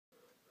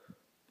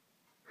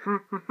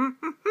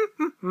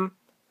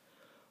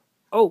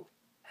Oh,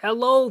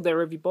 hello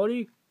there,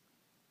 everybody.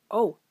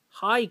 Oh,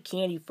 hi,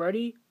 Candy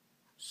Freddy.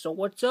 So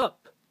what's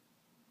up?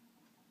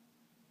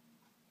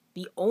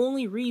 The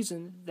only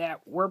reason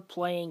that we're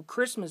playing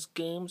Christmas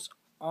games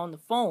on the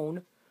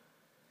phone,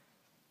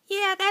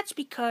 yeah, that's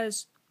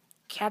because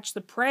Catch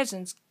the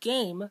Presents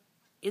game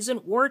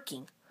isn't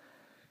working.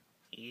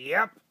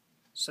 Yep.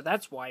 So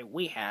that's why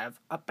we have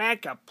a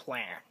backup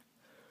plan.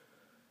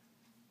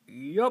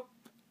 Yup.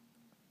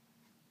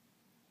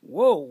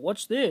 Whoa,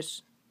 what's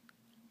this?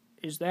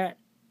 Is that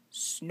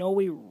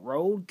Snowy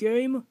Road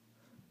game?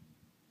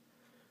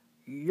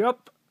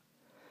 Yup.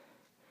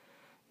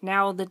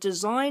 Now, the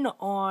design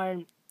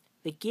on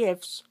the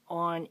gifts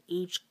on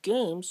each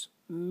games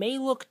may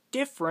look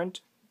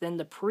different than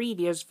the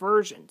previous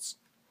versions.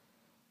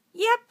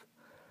 Yep.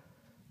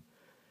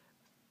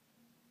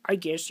 I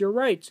guess you're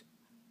right.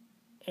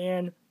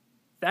 And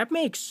that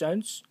makes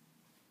sense.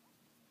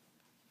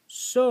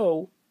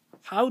 So,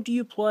 how do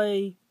you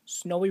play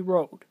Snowy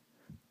Road?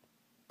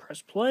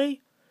 Press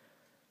play,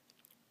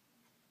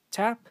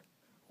 tap,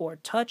 or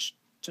touch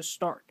to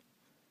start.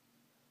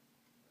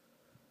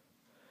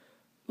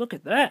 Look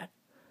at that.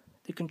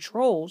 The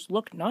controls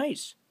look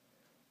nice.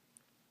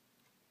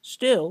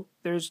 Still,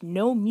 there's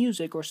no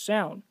music or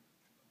sound.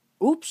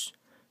 Oops.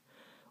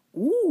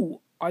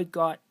 Ooh, I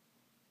got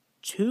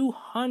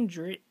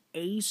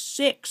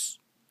 286.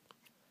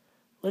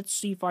 Let's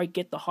see if I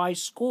get the high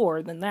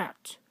score than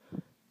that.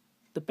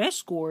 The best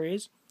score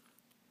is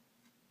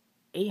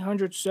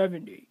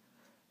 870.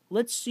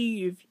 Let's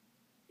see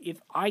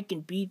if I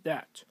can beat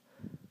that.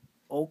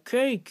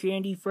 Okay,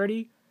 Candy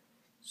Freddy.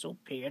 So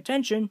pay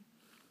attention.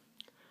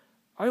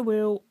 I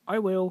will.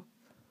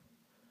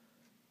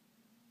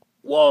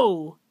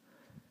 Whoa!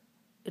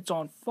 It's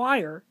on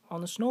fire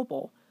on the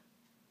snowball,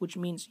 which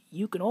means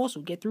you can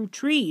also get through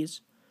trees.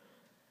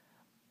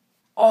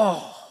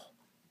 Oh,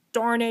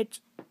 darn it.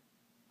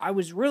 I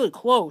was really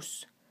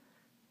close.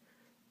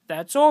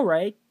 That's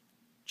alright.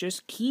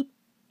 Just keep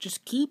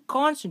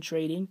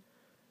concentrating.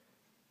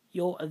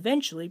 You'll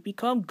eventually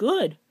become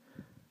good.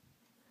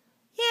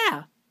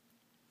 Yeah.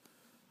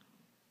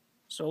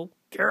 So,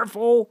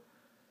 careful.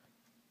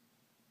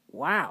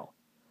 Wow.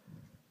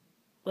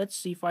 Let's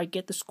see if I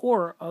get the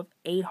score of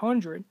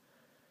 800.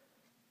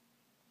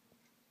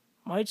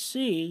 Might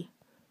see,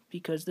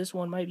 because this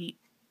one might be...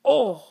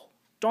 Oh,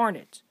 darn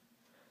it.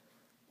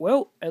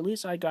 Well, at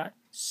least I got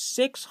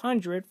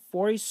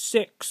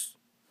 646.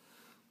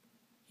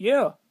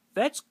 Yeah,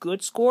 that's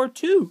good score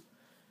too.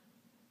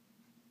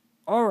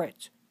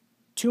 Alright,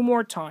 2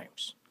 more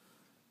times.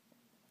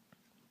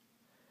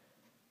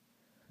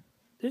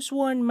 This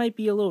one might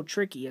be a little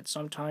tricky at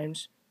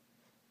sometimes.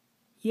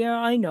 Yeah,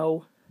 I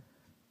know.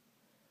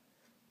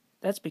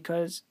 That's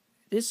because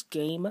this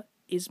game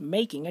is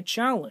making a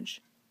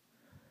challenge.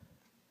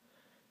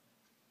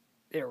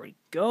 There we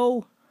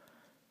go.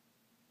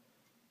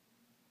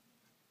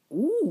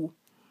 Ooh,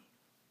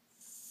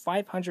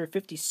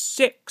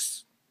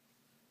 556.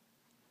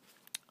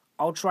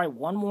 I'll try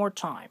one more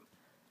time.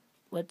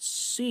 Let's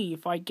see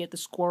if I get the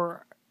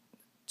score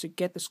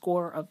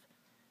of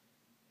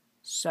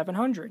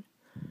 700.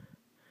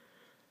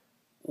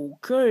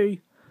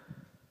 Okay.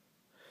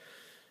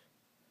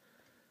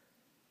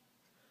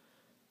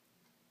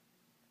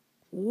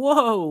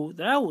 Whoa,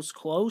 that was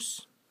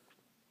close.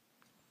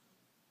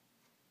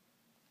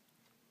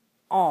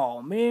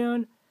 Aw,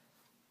 man.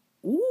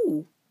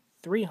 Ooh,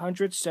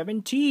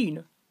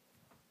 317.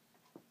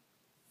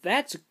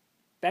 That's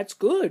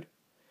good.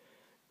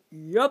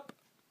 Yup.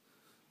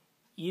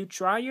 You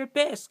try your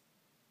best,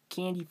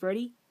 Candy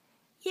Freddy.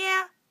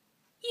 Yeah,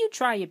 you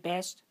try your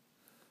best.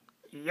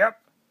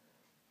 Yup.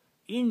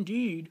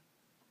 Indeed.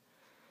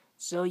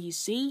 So you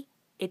see,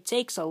 it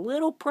takes a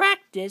little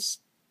practice.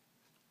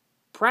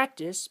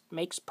 Practice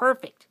makes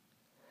perfect.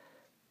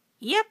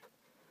 Yep.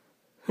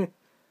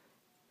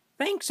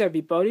 Thanks,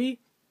 everybody.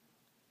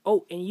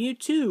 Oh, and you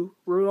too,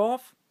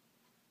 Rudolph.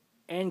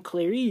 And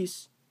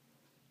Clarice.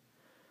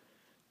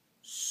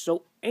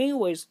 So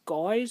anyways,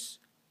 guys,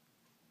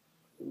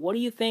 what do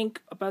you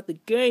think about the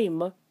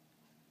game?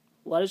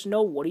 Let us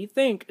know what do you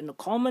think in the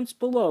comments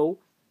below.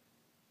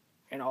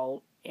 And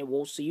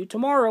we'll see you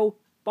tomorrow.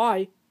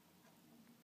 Bye.